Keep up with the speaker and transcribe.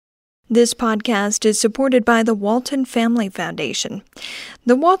This podcast is supported by the Walton Family Foundation.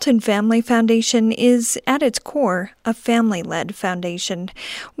 The Walton Family Foundation is, at its core, a family-led foundation,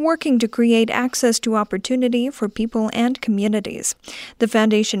 working to create access to opportunity for people and communities. The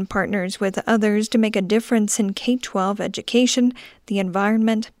foundation partners with others to make a difference in K-12 education, the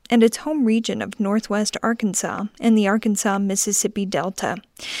environment, and its home region of Northwest Arkansas and the Arkansas-Mississippi Delta.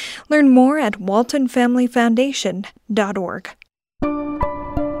 Learn more at waltonfamilyfoundation.org.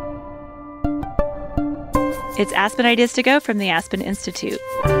 It's Aspen Ideas to Go from the Aspen Institute.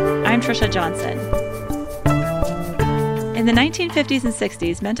 I'm Trisha Johnson. In the 1950s and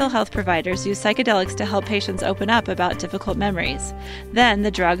 60s, mental health providers used psychedelics to help patients open up about difficult memories. Then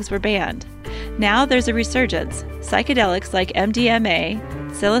the drugs were banned. Now there's a resurgence. Psychedelics like MDMA,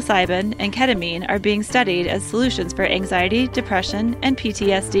 psilocybin, and ketamine are being studied as solutions for anxiety, depression, and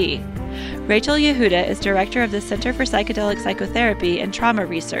PTSD. Rachel Yehuda is director of the Center for Psychedelic Psychotherapy and Trauma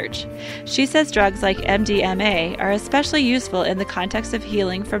Research. She says drugs like MDMA are especially useful in the context of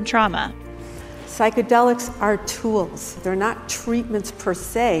healing from trauma. Psychedelics are tools. They're not treatments per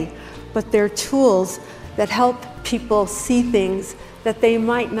se, but they're tools that help people see things that they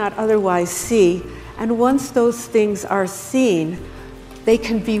might not otherwise see. And once those things are seen, they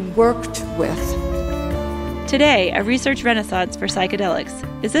can be worked with. Today, a research renaissance for psychedelics.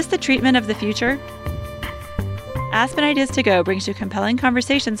 Is this the treatment of the future? Aspen Ideas to Go brings you compelling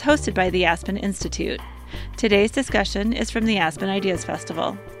conversations hosted by the Aspen Institute. Today's discussion is from the Aspen Ideas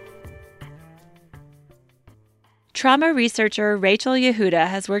Festival. Trauma researcher Rachel Yehuda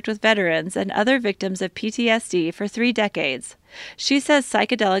has worked with veterans and other victims of PTSD for 3 decades. She says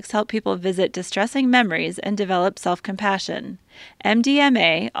psychedelics help people visit distressing memories and develop self-compassion.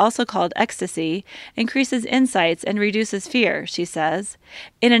 MDMA, also called ecstasy, increases insights and reduces fear, she says.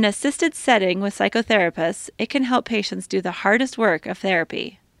 In an assisted setting with psychotherapists, it can help patients do the hardest work of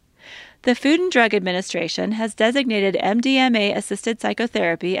therapy. The Food and Drug Administration has designated MDMA-assisted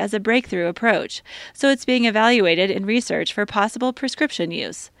psychotherapy as a breakthrough approach, so it's being evaluated in research for possible prescription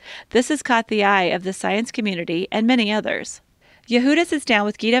use. This has caught the eye of the science community and many others. Yehuda sits down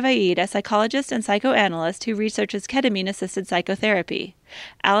with Gita Vaid, a psychologist and psychoanalyst who researches ketamine-assisted psychotherapy.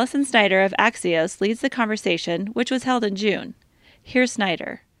 Alison Snyder of Axios leads the conversation, which was held in June. Here's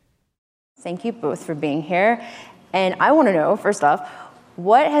Snyder. Thank you both for being here. And I want to know, first off,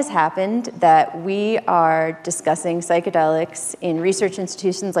 what has happened that we are discussing psychedelics in research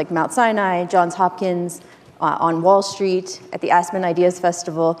institutions like Mount Sinai, Johns Hopkins, on Wall Street, at the Aspen Ideas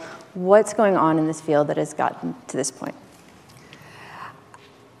Festival? What's going on in this field that has gotten to this point?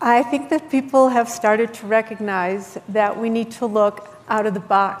 I think that people have started to recognize that we need to look out of the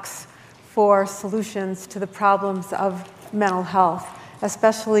box for solutions to the problems of mental health,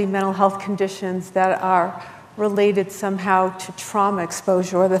 especially mental health conditions that are related somehow to trauma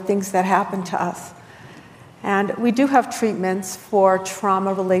exposure or the things that happen to us. And we do have treatments for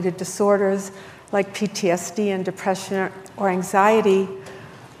trauma-related disorders like PTSD and depression or anxiety,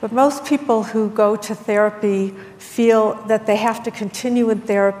 but most people who go to therapy feel that they have to continue in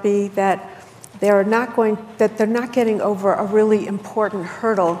therapy, that they're not getting over a really important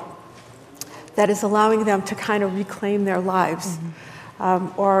hurdle that is allowing them to kind of reclaim their lives.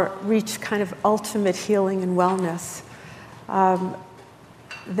 Or reach kind of ultimate healing and wellness.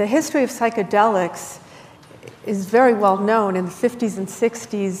 The history of psychedelics is very well known. In the 50s and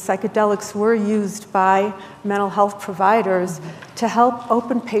 60s, psychedelics were used by mental health providers to help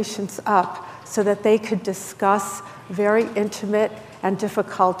open patients up so that they could discuss very intimate and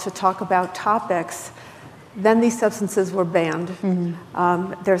difficult to talk about topics. Then these substances were banned.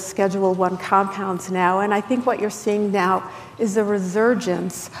 They're Schedule I compounds now, and I think what you're seeing now is a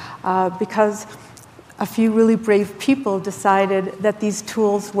resurgence because a few really brave people decided that these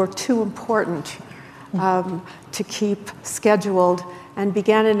tools were too important to keep scheduled and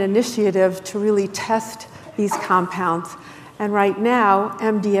began an initiative to really test these compounds. And right now,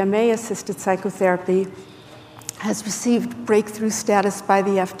 MDMA-assisted psychotherapy has received breakthrough status by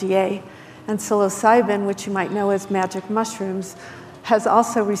the FDA. And psilocybin, which you might know as magic mushrooms, has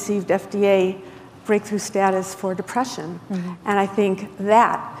also received FDA breakthrough status for depression. And I think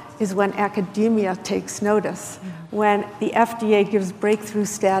that is when academia takes notice. When the FDA gives breakthrough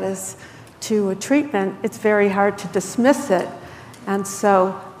status to a treatment, it's very hard to dismiss it. And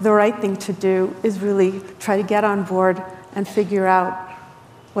so the right thing to do is really try to get on board and figure out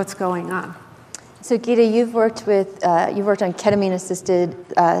what's going on. So Gita, you've worked on ketamine-assisted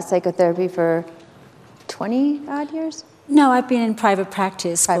psychotherapy for 20-odd years? No, I've been in private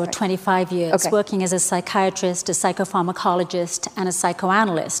practice for 25 years, working as a psychiatrist, a psychopharmacologist, and a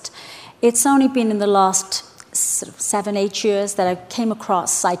psychoanalyst. It's only been in the last sort of 7, 8 years that I came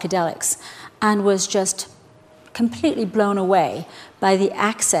across psychedelics and was just completely blown away by the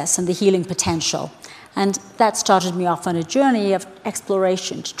access and the healing potential. And that started me off on a journey of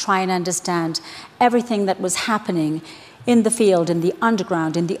exploration to try and understand everything that was happening in the field, in the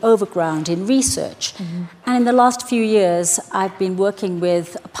underground, in the overground, in research. Mm-hmm. And in the last few years, I've been working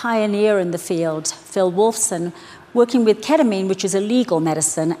with a pioneer in the field, Phil Wolfson, working with ketamine, which is a legal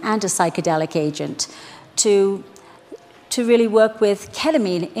medicine and a psychedelic agent, to really work with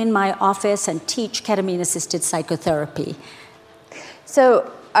ketamine in my office and teach ketamine-assisted psychotherapy.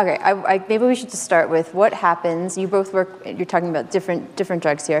 So, okay, maybe we should just start with what happens. You both work, you're talking about different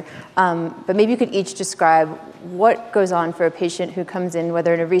drugs here, but maybe you could each describe what goes on for a patient who comes in,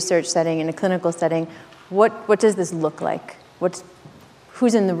 whether in a research setting, in a clinical setting. What does this look like?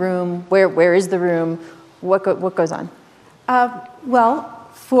 Who's in the room? Where is the room? What goes on? Well,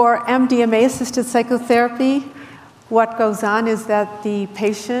 for MDMA-assisted psychotherapy, what goes on is that the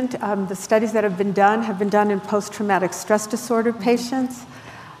patient, the studies that have been done in post-traumatic stress disorder patients.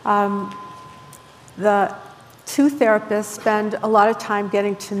 The two therapists spend a lot of time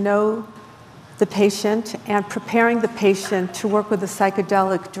getting to know the patient and preparing the patient to work with a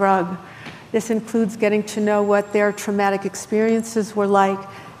psychedelic drug. This includes getting to know what their traumatic experiences were like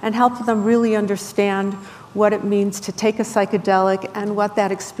and help them really understand what it means to take a psychedelic and what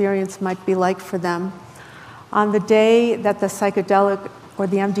that experience might be like for them. On the day that the psychedelic or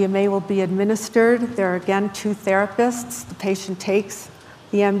the MDMA will be administered, there are again two therapists. The patient takes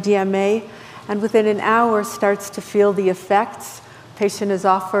the MDMA and within an hour starts to feel the effects. The patient is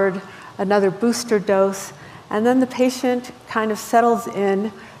offered another booster dose, and then the patient kind of settles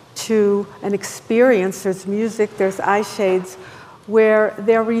in to an experience. There's music, there's eye shades, where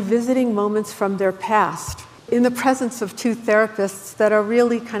they're revisiting moments from their past in the presence of two therapists that are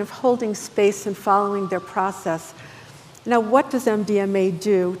really kind of holding space and following their process. Now, what does MDMA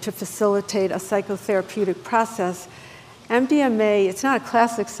do to facilitate a psychotherapeutic process? MDMA, it's not a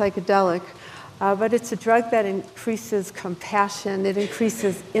classic psychedelic, but it's a drug that increases compassion, it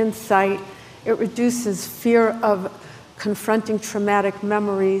increases insight, it reduces fear of confronting traumatic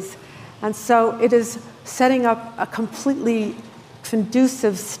memories, and so it is setting up a completely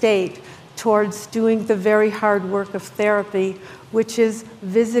conducive state towards doing the very hard work of therapy, which is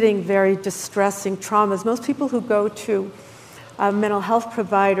visiting very distressing traumas. Most people who go to a mental health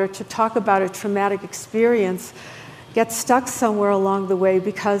provider to talk about a traumatic experience get stuck somewhere along the way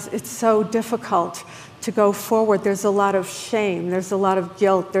because it's so difficult to go forward. There's a lot of shame, there's a lot of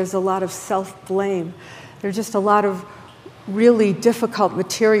guilt, there's a lot of self-blame. There's just a lot of really difficult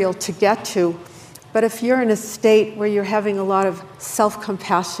material to get to. But if you're in a state where you're having a lot of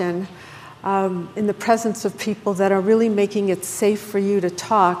self-compassion, in the presence of people that are really making it safe for you to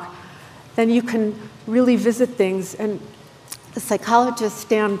talk, then you can really visit things. And the psychologist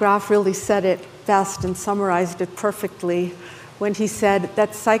Stan Grof really said it best and summarized it perfectly when he said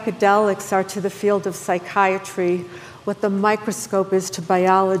that psychedelics are to the field of psychiatry what the microscope is to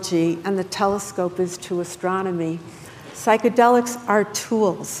biology and the telescope is to astronomy. Psychedelics are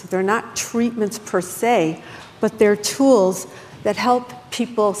tools. They're not treatments per se, but they're tools that help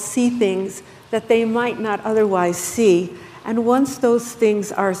people see things that they might not otherwise see. And once those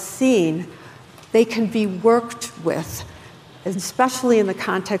things are seen, they can be worked with, especially in the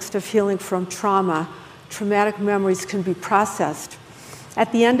context of healing from trauma. Traumatic memories can be processed.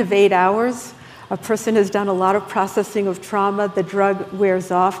 At the end of 8 hours, a person has done a lot of processing of trauma, the drug wears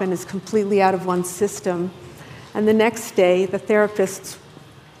off and is completely out of one's system. And the next day, the therapists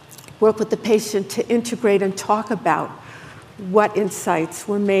work with the patient to integrate and talk about what insights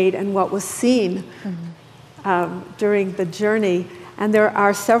were made and what was seen during the journey. And there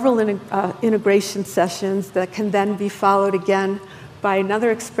are several integration sessions that can then be followed again by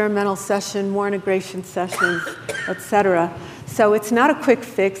another experimental session, more integration sessions, etc. So it's not a quick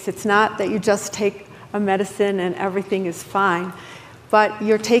fix. It's not that you just take a medicine and everything is fine. But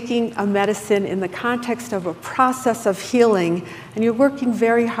you're taking a medicine in the context of a process of healing, and you're working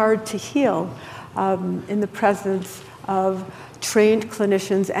very hard to heal in the presence of trained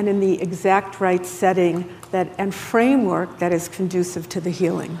clinicians and in the exact right setting and framework that is conducive to the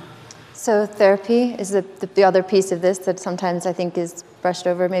healing. So therapy is the other piece of this that sometimes I think is brushed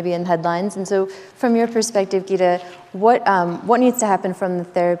over maybe in headlines. And so from your perspective, Gita, what needs to happen from the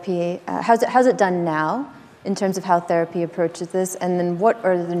therapy? How's it done now in terms of how therapy approaches this? And then what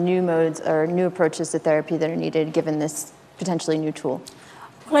are the new modes or new approaches to therapy that are needed given this potentially new tool?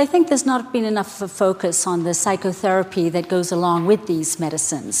 Well, I think there's not been enough of a focus on the psychotherapy that goes along with these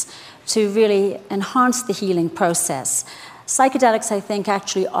medicines to really enhance the healing process. Psychedelics, I think,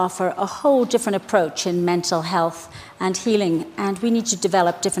 actually offer a whole different approach in mental health and healing, and we need to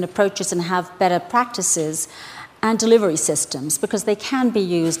develop different approaches and have better practices and delivery systems, because they can be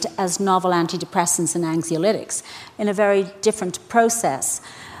used as novel antidepressants and anxiolytics in a very different process.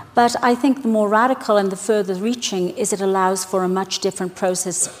 But I think the more radical and the further reaching is it allows for a much different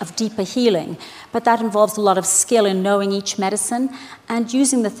process of deeper healing. But that involves a lot of skill in knowing each medicine and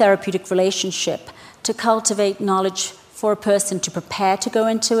using the therapeutic relationship to cultivate knowledge for a person to prepare to go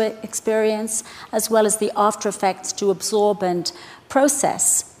into an experience, as well as the after effects to absorb and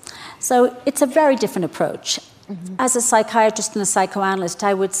process. So it's a very different approach. Mm-hmm. As a psychiatrist and a psychoanalyst,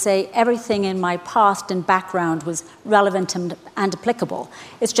 I would say everything in my past and background was relevant and applicable.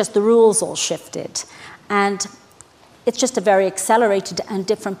 It's just the rules all shifted. And it's just a very accelerated and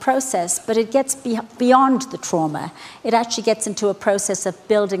different process, but it gets beyond the trauma. It actually gets into a process of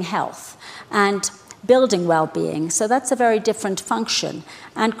building health and building well-being. So that's a very different function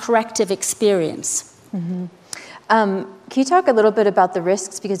and corrective experience. Mm-hmm. Can you talk a little bit about the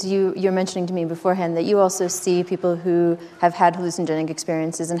risks? Because you're mentioning to me beforehand that you also see people who have had hallucinogenic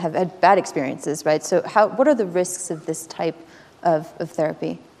experiences and have had bad experiences, right? So what are the risks of this type of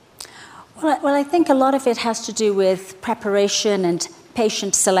therapy? Well, I think a lot of it has to do with preparation and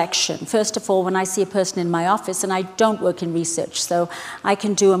patient selection. First of all, when I see a person in my office, and I don't work in research, so I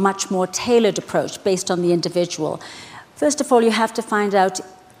can do a much more tailored approach based on the individual. First of all, you have to find out,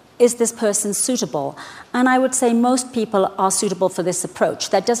 is this person suitable? And I would say most people are suitable for this approach.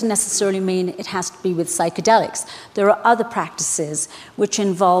 That doesn't necessarily mean it has to be with psychedelics. There are other practices which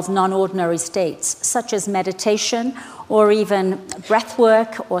involve non-ordinary states, such as meditation or even breath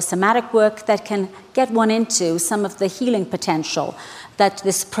work or somatic work that can get one into some of the healing potential that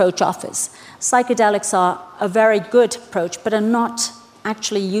this approach offers. Psychedelics are a very good approach, but are not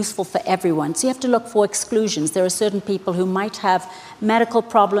actually useful for everyone. So you have to look for exclusions. There are certain people who might have medical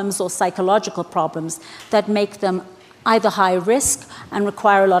problems or psychological problems that make them either high risk and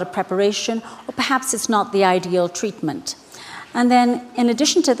require a lot of preparation, or perhaps it's not the ideal treatment. And then in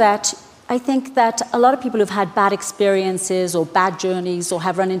addition to that, I think that a lot of people who've had bad experiences or bad journeys or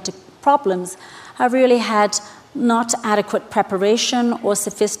have run into problems have really had not adequate preparation or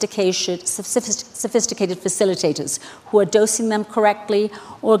sophisticated facilitators who are dosing them correctly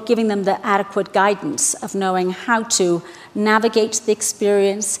or giving them the adequate guidance of knowing how to navigate the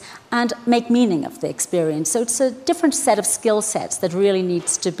experience and make meaning of the experience. So it's a different set of skill sets that really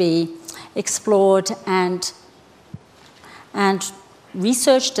needs to be explored and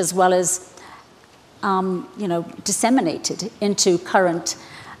researched, as well as disseminated into current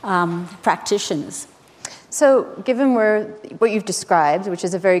practitioners. So given what you've described, which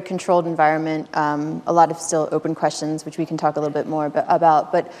is a very controlled environment, a lot of still open questions, which we can talk a little bit more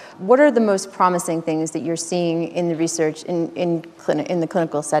about, but what are the most promising things that you're seeing in the research in the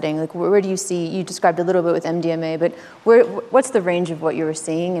clinical setting? Like, where do you see, you described a little bit with MDMA, but what's the range of what you were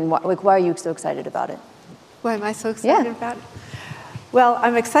seeing, and why are you so excited about it? Why am I so excited about it? Well,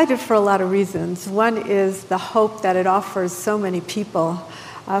 I'm excited for a lot of reasons. One is the hope that it offers so many people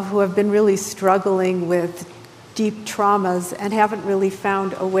who have been really struggling with deep traumas and haven't really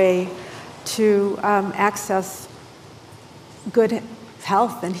found a way to access good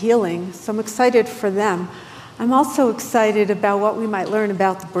health and healing. So I'm excited for them. I'm also excited about what we might learn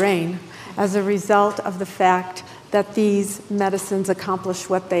about the brain as a result of the fact that these medicines accomplish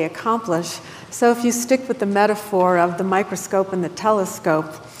what they accomplish. So if you stick with the metaphor of the microscope and the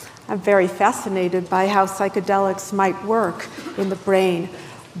telescope, I'm very fascinated by how psychedelics might work in the brain.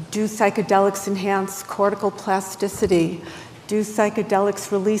 Do psychedelics enhance cortical plasticity? Do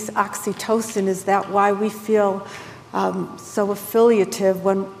psychedelics release oxytocin? Is that why we feel so affiliative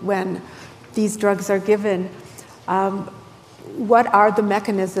when these drugs are given? What are the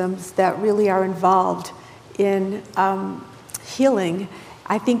mechanisms that really are involved in healing?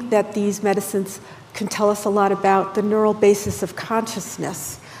 I think that these medicines can tell us a lot about the neural basis of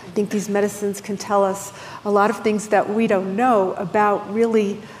consciousness. I think these medicines can tell us a lot of things that we don't know about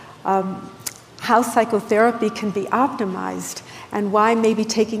really how psychotherapy can be optimized and why maybe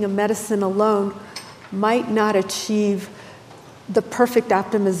taking a medicine alone might not achieve the perfect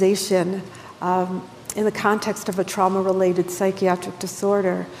optimization in the context of a trauma-related psychiatric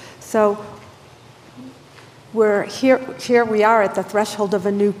disorder. So here we are at the threshold of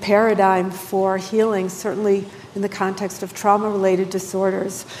a new paradigm for healing, certainly in the context of trauma-related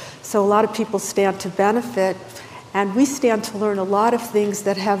disorders. So a lot of people stand to benefit, and we stand to learn a lot of things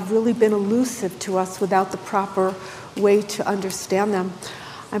that have really been elusive to us without the proper way to understand them.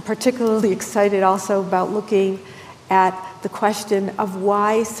 I'm particularly excited also about looking at the question of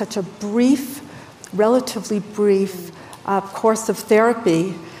why such a brief, relatively brief course of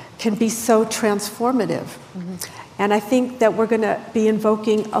therapy can be so transformative. And I think that we're going to be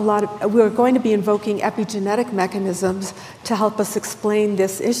invoking epigenetic mechanisms to help us explain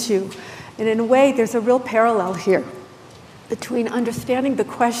this issue. And in a way, there's a real parallel here between understanding the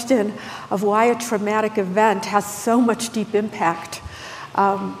question of why a traumatic event has so much deep impact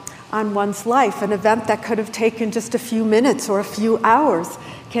on one's life. An event that could have taken just a few minutes or a few hours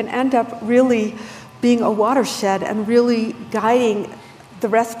can end up really being a watershed and really guiding the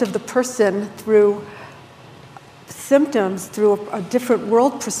rest of the person through symptoms, through a different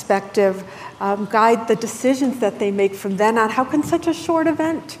world perspective, guide the decisions that they make from then on. How can such a short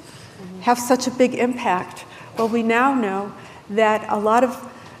event have such a big impact? Well, we now know that a lot of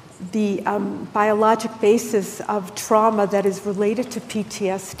the biologic basis of trauma that is related to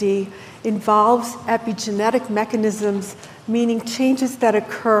PTSD involves epigenetic mechanisms, meaning changes that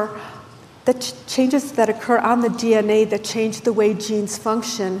occur on the DNA that change the way genes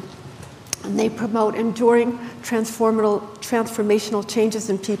function. And they promote enduring transformational changes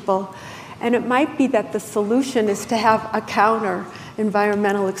in people. And it might be that the solution is to have a counter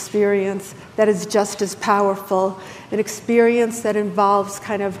environmental experience that is just as powerful, an experience that involves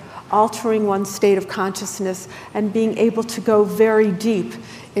kind of altering one's state of consciousness and being able to go very deep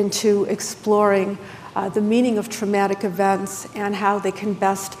into exploring the meaning of traumatic events and how they can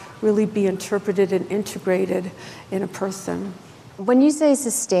best really be interpreted and integrated in a person. When you say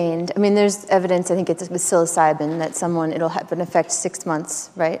sustained, I mean, there's evidence, I think it's with psilocybin, that it'll have an effect 6 months,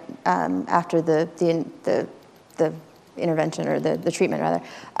 right, after the intervention or the treatment, rather.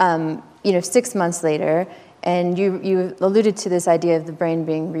 6 months later, and you alluded to this idea of the brain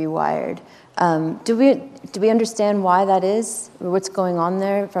being rewired. Do we understand why that is, or what's going on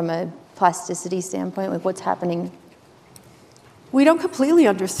there from a plasticity standpoint, like what's happening? We don't completely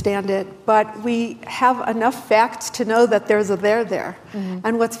understand it, but we have enough facts to know that there's a there there.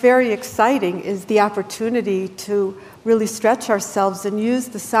 And what's very exciting is the opportunity to really stretch ourselves and use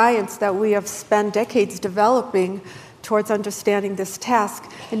the science that we have spent decades developing towards understanding this task.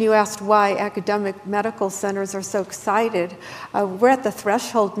 And you asked why academic medical centers are so excited. We're at the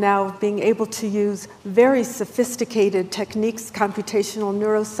threshold now of being able to use very sophisticated techniques, computational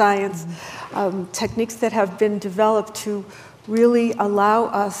neuroscience, techniques that have been developed to really allow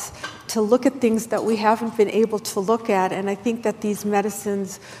us to look at things that we haven't been able to look at. And I think that these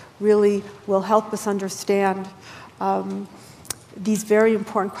medicines really will help us understand these very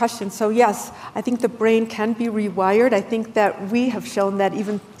important questions. So yes, I think the brain can be rewired. I think that we have shown that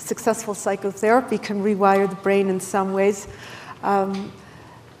even successful psychotherapy can rewire the brain in some ways.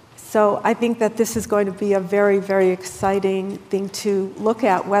 So I think that this is going to be a very, very exciting thing to look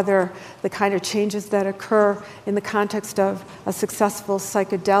at, whether the kind of changes that occur in the context of a successful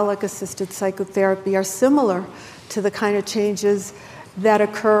psychedelic-assisted psychotherapy are similar to the kind of changes that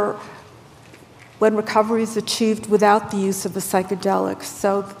occur when recovery is achieved without the use of a psychedelic.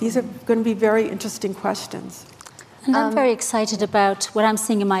 So these are going to be very interesting questions. And I'm very excited about what I'm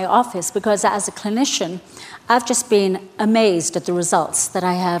seeing in my office, because as a clinician, I've just been amazed at the results that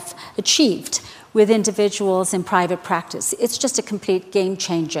I have achieved with individuals in private practice. It's just a complete game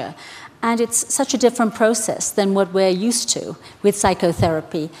changer. And it's such a different process than what we're used to with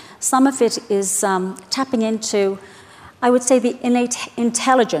psychotherapy. Some of it is tapping into, I would say, the innate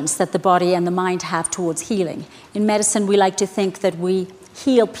intelligence that the body and the mind have towards healing. In medicine, we like to think that we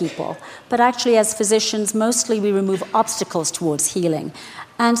heal people, but actually as physicians, mostly we remove obstacles towards healing.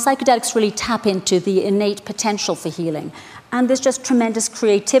 And psychedelics really tap into the innate potential for healing. And there's just tremendous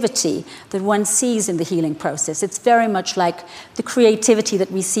creativity that one sees in the healing process. It's very much like the creativity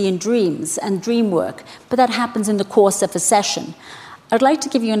that we see in dreams and dream work, but that happens in the course of a session. I'd like to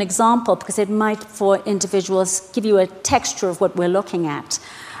give you an example because it might, for individuals, give you a texture of what we're looking at.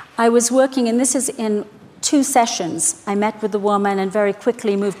 I was working, and this is in 2 sessions. I met with the woman and very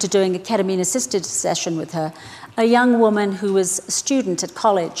quickly moved to doing a ketamine-assisted session with her. A young woman who was a student at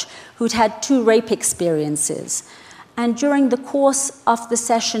college who'd had 2 rape experiences. And during the course of the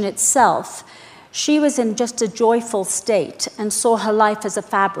session itself, she was in just a joyful state and saw her life as a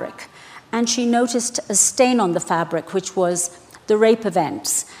fabric. And she noticed a stain on the fabric, which was the rape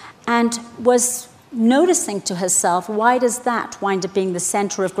events, and was noticing to herself, why does that wind up being the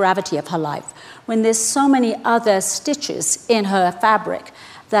center of gravity of her life, when there's so many other stitches in her fabric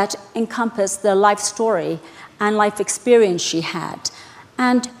that encompass the life story and life experience she had.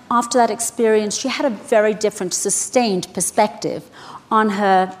 And after that experience, she had a very different, sustained perspective on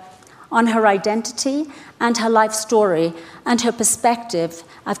her identity and her life story and her perspective.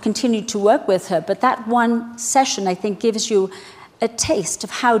 I've continued to work with her, but that one session, I think, gives you a taste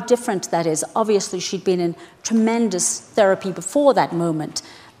of how different that is. Obviously, she'd been in tremendous therapy before that moment,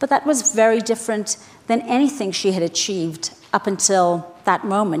 but that was very different than anything she had achieved up until that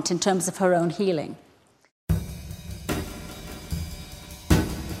moment in terms of her own healing.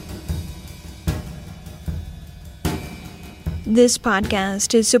 This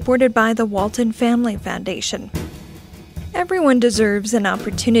podcast is supported by the Walton Family Foundation. Everyone deserves an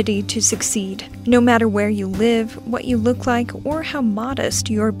opportunity to succeed, no matter where you live, what you look like, or how modest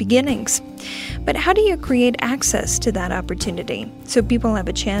your beginnings. But how do you create access to that opportunity so people have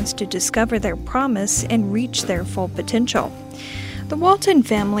a chance to discover their promise and reach their full potential? The Walton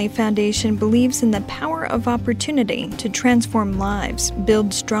Family Foundation believes in the power of opportunity to transform lives,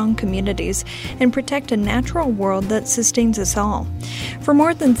 build strong communities, and protect a natural world that sustains us all. For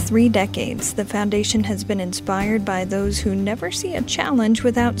more than 3 decades, the foundation has been inspired by those who never see a challenge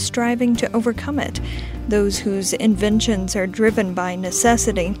without striving to overcome it, those whose inventions are driven by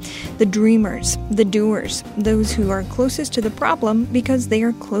necessity, the dreamers, the doers, those who are closest to the problem because they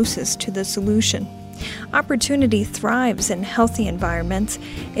are closest to the solution. Opportunity thrives in healthy environments.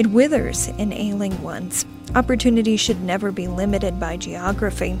 It withers in ailing ones. Opportunity should never be limited by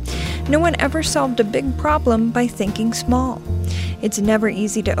geography. No one ever solved a big problem by thinking small. It's never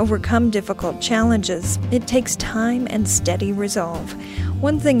easy to overcome difficult challenges. It takes time and steady resolve.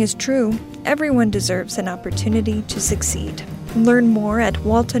 One thing is true, everyone deserves an opportunity to succeed. Learn more at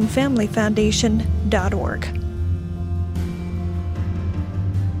waltonfamilyfoundation.org.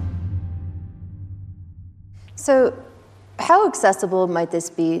 So how accessible might this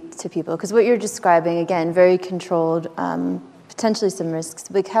be to people? Because what you're describing, again, very controlled, potentially some risks.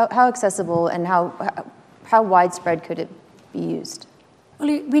 Like how accessible and how widespread could it be used?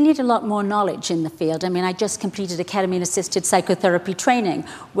 Well, we need a lot more knowledge in the field. I mean, I just completed a ketamine-assisted psychotherapy training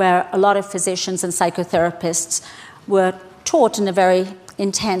where a lot of physicians and psychotherapists were taught in a very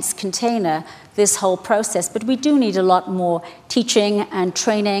intense container this whole process. But we do need a lot more teaching and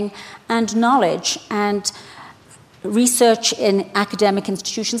training and knowledge and research in academic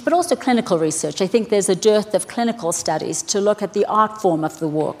institutions, but also clinical research. I think there's a dearth of clinical studies to look at the art form of the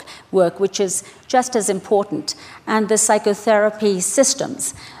work, which is just as important, and the psychotherapy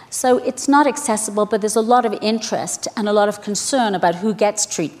systems. So it's not accessible, but there's a lot of interest and a lot of concern about who gets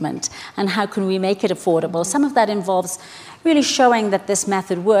treatment and how can we make it affordable. Some of that involves really showing that this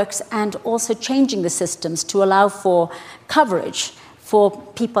method works and also changing the systems to allow for coverage for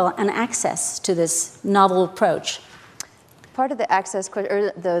people and access to this novel approach. Part of the access question,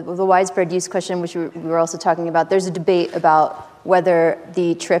 or the widespread use question, which we were also talking about, there's a debate about whether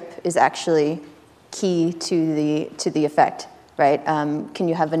the trip is actually key to the effect, right? Can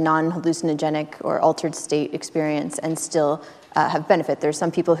you have a non-hallucinogenic or altered state experience and still have benefit? There's some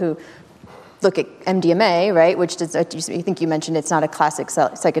people who look at MDMA, right, which does, I think you mentioned it's not a classic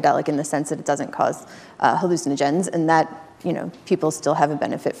psychedelic in the sense that it doesn't cause hallucinogens, and that, people still have a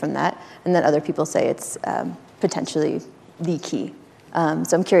benefit from that. And then other people say it's potentially the key.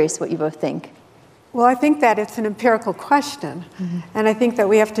 So I'm curious what you both think. Well, I think that it's an empirical question, and I think that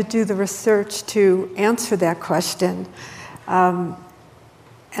we have to do the research to answer that question. And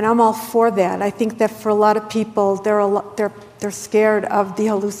I'm all for that. I think that for a lot of people, they're scared of the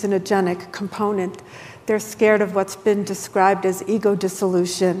hallucinogenic component. They're scared of what's been described as ego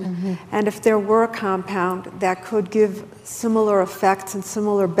dissolution. And if there were a compound that could give similar effects and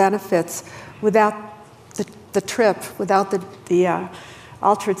similar benefits without the trip, without the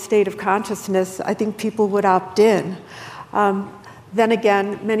altered state of consciousness, I think people would opt in. Then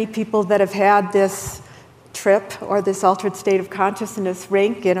again, many people that have had this trip or this altered state of consciousness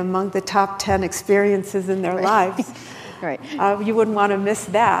rank it among the top 10 experiences in their lives. Right. You wouldn't want to miss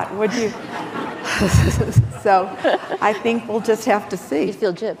that, would you? So I think we'll just have to see. You'd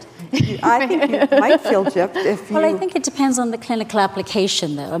feel gypped. I think you might feel gypped if you... Well, I think it depends on the clinical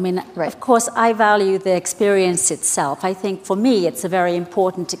application, though. I mean, Of course, I value the experience itself. I think for me, it's a very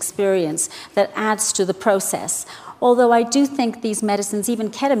important experience that adds to the process. Although I do think these medicines,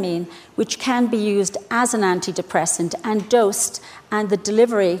 even ketamine, which can be used as an antidepressant and dosed, and the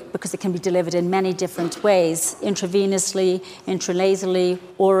delivery, because it can be delivered in many different ways, intravenously, intranasally,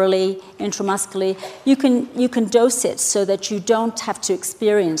 orally, intramuscularly, you can dose it so that you don't have to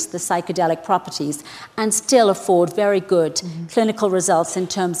experience the psychedelic properties and still afford very good clinical results in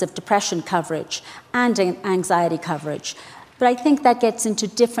terms of depression coverage and anxiety coverage. But I think that gets into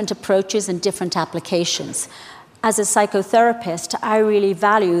different approaches and different applications. As a psychotherapist, I really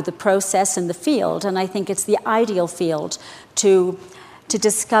value the process and the field, and I think it's the ideal field to to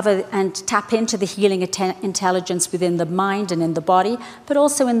discover and tap into the healing intelligence within the mind and in the body, but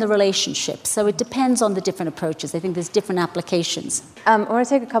also in the relationship. So it depends on the different approaches. I think there's different applications. I want to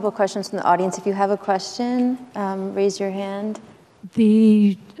take a couple of questions from the audience. If you have a question, raise your hand.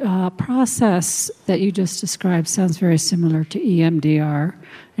 The process that you just described sounds very similar to EMDR.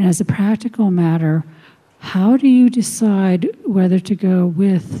 And as a practical matter, how do you decide whether to go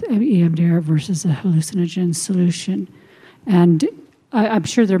with EMDR versus a hallucinogen solution? And I'm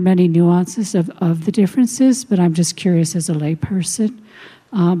sure there are many nuances of the differences, but I'm just curious as a layperson,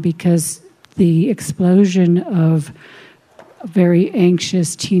 because the explosion of very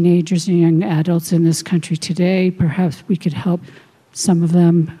anxious teenagers and young adults in this country today, perhaps we could help some of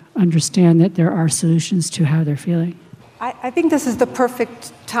them understand that there are solutions to how they're feeling. I think this is the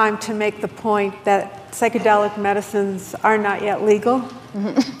perfect time to make the point that psychedelic medicines are not yet legal.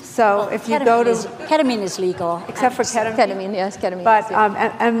 Mm-hmm. So if you go to... Ketamine is legal. Except for ketamine. Ketamine, yes, ketamine. But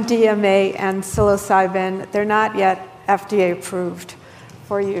MDMA and psilocybin, they're not yet FDA approved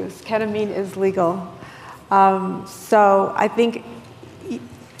for use. Ketamine is legal. So I think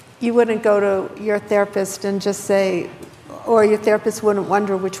you wouldn't go to your therapist and just say, or your therapist wouldn't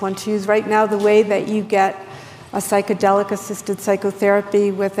wonder which one to use. Right now, the way that you get a psychedelic-assisted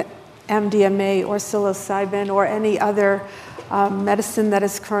psychotherapy with MDMA or psilocybin or any other medicine that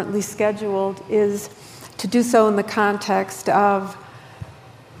is currently scheduled is to do so in the context of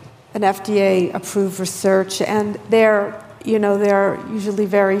an FDA-approved research, and they're usually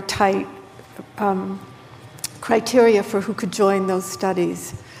very tight criteria for who could join those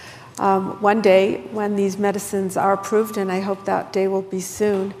studies. One day, when these medicines are approved, and I hope that day will be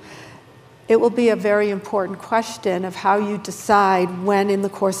soon, it will be a very important question of how you decide when in the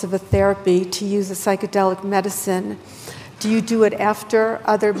course of a therapy to use a psychedelic medicine. Do you do it after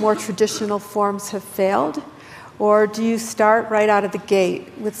other more traditional forms have failed? Or do you start right out of the gate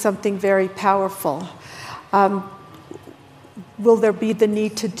with something very powerful? Will there be the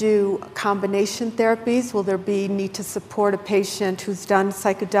need to do combination therapies? Will there be need to support a patient who's done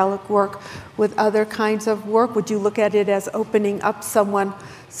psychedelic work with other kinds of work? Would you look at it as opening up someone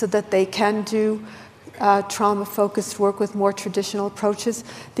so that they can do trauma-focused work with more traditional approaches?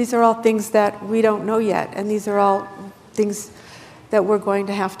 These are all things that we don't know yet, and these are all things that we're going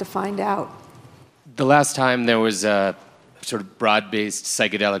to have to find out. The last time there was a sort of broad-based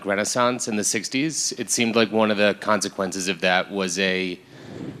psychedelic renaissance in the 60s, it seemed like one of the consequences of that was a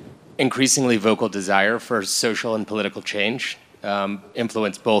increasingly vocal desire for social and political change,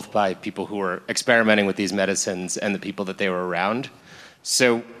 influenced both by people who were experimenting with these medicines and the people that they were around.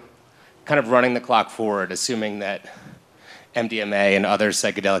 So kind of running the clock forward, assuming that MDMA and other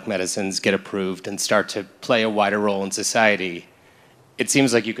psychedelic medicines get approved and start to play a wider role in society, it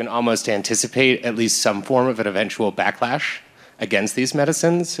seems like you can almost anticipate at least some form of an eventual backlash against these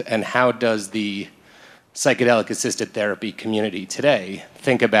medicines. And how does the psychedelic-assisted therapy community today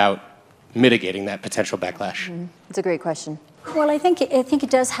think about mitigating that potential backlash? Mm-hmm. That's a great question. Well, I think it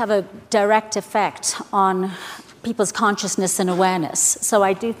does have a direct effect on people's consciousness and awareness. So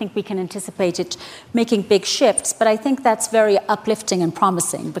I do think we can anticipate it making big shifts, but I think that's very uplifting and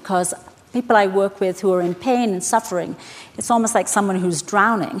promising, because people I work with who are in pain and suffering, it's almost like someone who's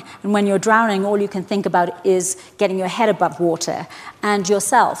drowning. And when you're drowning, all you can think about is getting your head above water and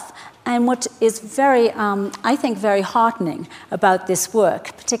yourself. And what is very, I think, very heartening about this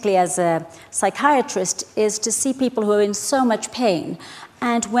work, particularly as a psychiatrist, is to see people who are in so much pain.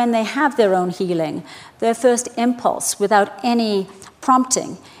 And when they have their own healing, their first impulse, without any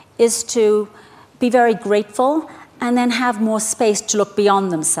prompting, is to be very grateful and then have more space to look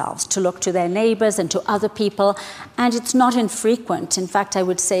beyond themselves, to look to their neighbors and to other people. And it's not infrequent. In fact, I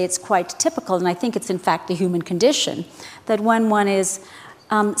would say it's quite typical, and I think it's in fact the human condition, that when one is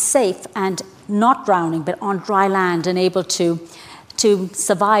safe and not drowning, but on dry land and able to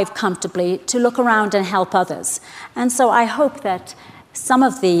survive comfortably, to look around and help others. And so I hope that some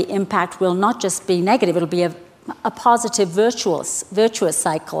of the impact will not just be negative, it'll be a positive virtuous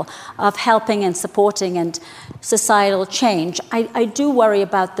cycle of helping and supporting and societal change. I do worry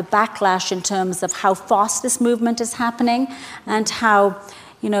about the backlash in terms of how fast this movement is happening and how,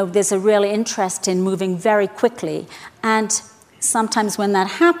 there's a real interest in moving very quickly. And sometimes when that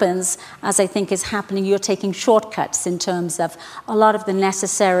happens, as I think is happening, you're taking shortcuts in terms of a lot of the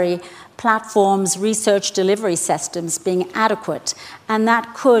necessary platforms, research delivery systems being adequate. And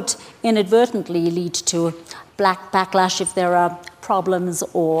that could inadvertently lead to backlash if there are problems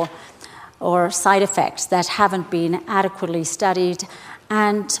or side effects that haven't been adequately studied,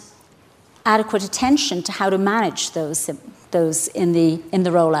 and adequate attention to how to manage those in the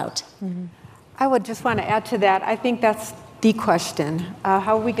rollout. Mm-hmm. I would just want to add to that. I think that's the question.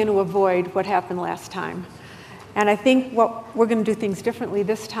 How are we going to avoid what happened last time? And I think we're going to do things differently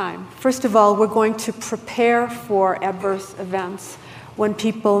this time. First of all, we're going to prepare for adverse events when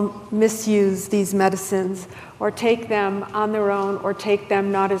people misuse these medicines or take them on their own or take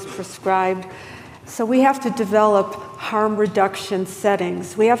them not as prescribed. So we have to develop harm reduction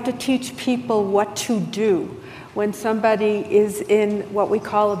settings. We have to teach people what to do when somebody is in what we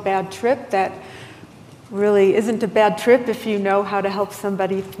call a bad trip that really isn't a bad trip if you know how to help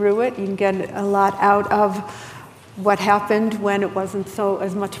somebody through it. You can get a lot out of what happened when it wasn't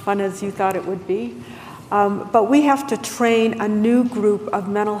as much fun as you thought it would be. But we have to train a new group of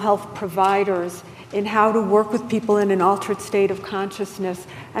mental health providers in how to work with people in an altered state of consciousness,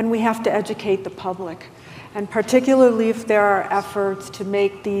 and we have to educate the public. And particularly if there are efforts to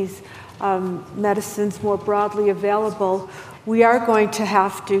make these medicines more broadly available, we are going to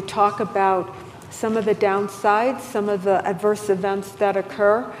have to talk about some of the downsides, some of the adverse events that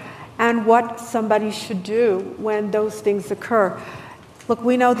occur, and what somebody should do when those things occur. Look,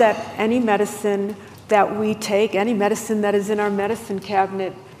 we know that any medicine that we take, any medicine that is in our medicine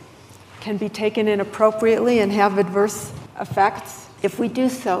cabinet, can be taken inappropriately and have adverse effects if we do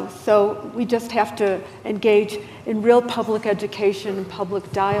so. So we just have to engage in real public education and public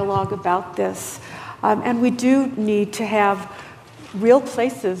dialogue about this. And we do need to have real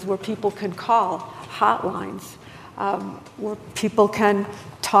places where people can call, hotlines, where people can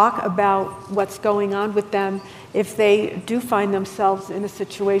talk about what's going on with them if they do find themselves in a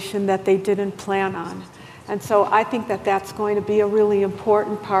situation that they didn't plan on. And so I think that that's going to be a really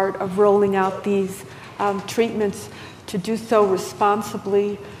important part of rolling out these treatments, to do so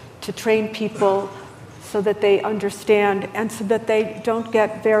responsibly, to train people so that they understand and so that they don't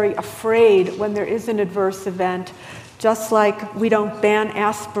get very afraid when there is an adverse event. Just like we don't ban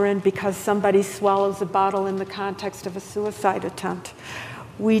aspirin because somebody swallows a bottle in the context of a suicide attempt.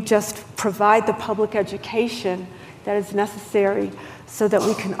 We just provide the public education that is necessary so that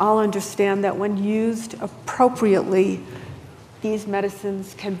we can all understand that when used appropriately, these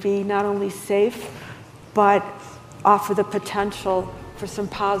medicines can be not only safe, but offer the potential for some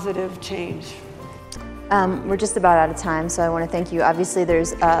positive change. We're just about out of time, so I want to thank you. Obviously,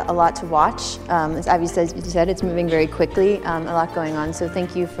 there's a lot to watch. As Abby said, it's moving very quickly, a lot going on. So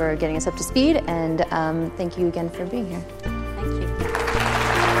thank you for getting us up to speed, and thank you again for being here. Thank you.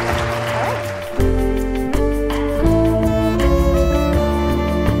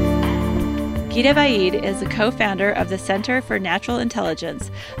 Gita Vaid is a co-founder of the Center for Natural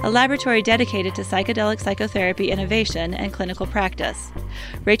Intelligence, a laboratory dedicated to psychedelic psychotherapy innovation and clinical practice.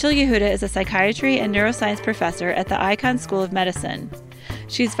 Rachel Yehuda is a psychiatry and neuroscience professor at the Icahn School of Medicine.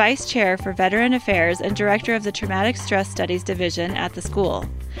 She's vice chair for Veteran Affairs and director of the Traumatic Stress Studies Division at the school.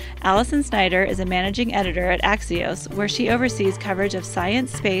 Alison Snyder is a managing editor at Axios, where she oversees coverage of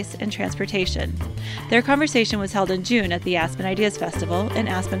science, space, and transportation. Their conversation was held in June at the Aspen Ideas Festival in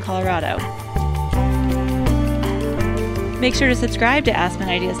Aspen, Colorado. Make sure to subscribe to Aspen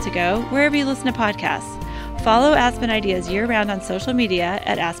Ideas to Go wherever you listen to podcasts. Follow Aspen Ideas year-round on social media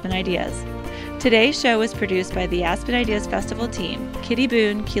at Aspen Ideas. Today's show was produced by the Aspen Ideas Festival team: Kitty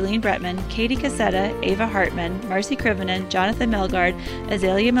Boone, Keeleen Bretman, Katie Cassetta, Ava Hartman, Marcy Krivonen, Jonathan Melgard,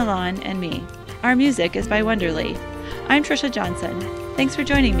 Azalea Milan, and me. Our music is by Wonderly. I'm Trisha Johnson. Thanks for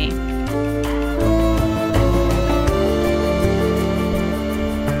joining me.